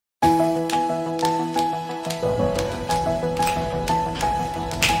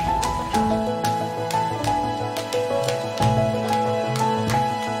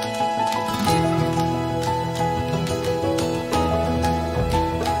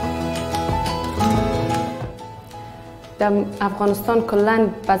در افغانستان کلا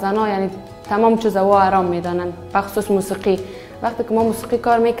به زنها یعنی تمام چیز او آرام میدانن، بخصوص موسیقی. وقتی که ما موسیقی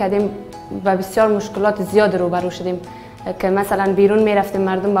کار میکردیم و بسیار مشکلات زیاد روبرو شدیم که مثلا بیرون میرفتیم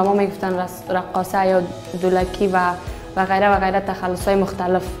مردم به ما میگفتن رقاصه یا دولکی و غیره تخلص‌های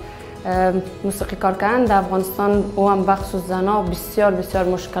مختلف. موسیقی کار کردن در افغانستان او هم بخصوص زنها بسیار بسیار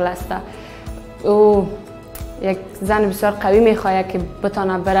مشکل است. او یک زن بسیار قوی میخواهد که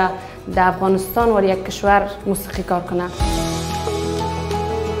بتونه بره در افغانستان و یک کشور موسیقی کار کنه.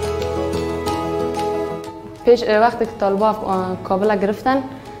 پیش وقتی که طالبان کابل گرفتن،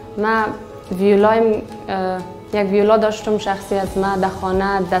 من یک ویولا داشتم شخصی از من در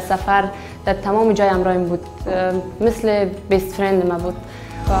خانه، در سفر، در تمام جای همراهیم بود، مثل بیست فرند ما بود.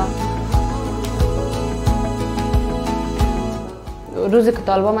 روزی که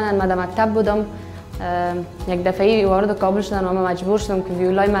طالبان من در مکتب بودم، یک دفعه وارد کابل شدن و من مجبور شدم که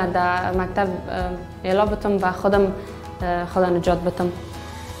ویولای من در مکتب اعلا بتم و خودم نجات بدم.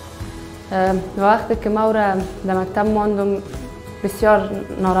 وقتی که ما در مکتب ماندم بسیار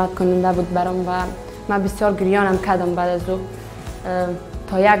ناراحت کننده بود برام و من بسیار گریانم کردم بعد از او.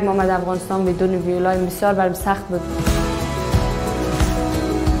 تا یک ماه در افغانستان بدون ویولای بسیار برام سخت بود.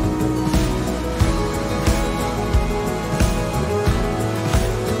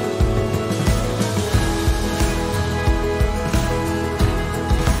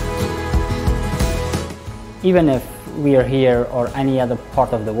 Even if we are here or any other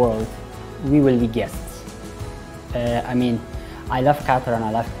part of the world, we will be guests. I mean, I love Qatar and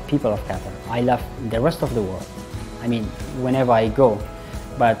I love people of Qatar. I love the rest of the world. I mean, whenever I go,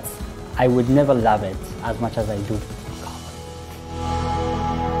 but I would never love it as much as I do.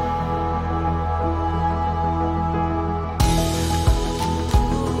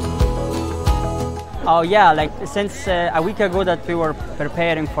 Oh yeah, like since a week ago that we were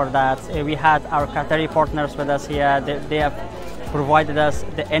preparing for that, we had our Qatari partners with us here. They have provided us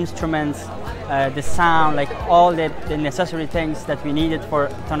the instruments, the sound, like all the necessary things that we needed for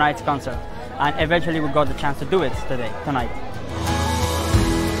tonight's concert. And eventually we got the chance to do it tonight.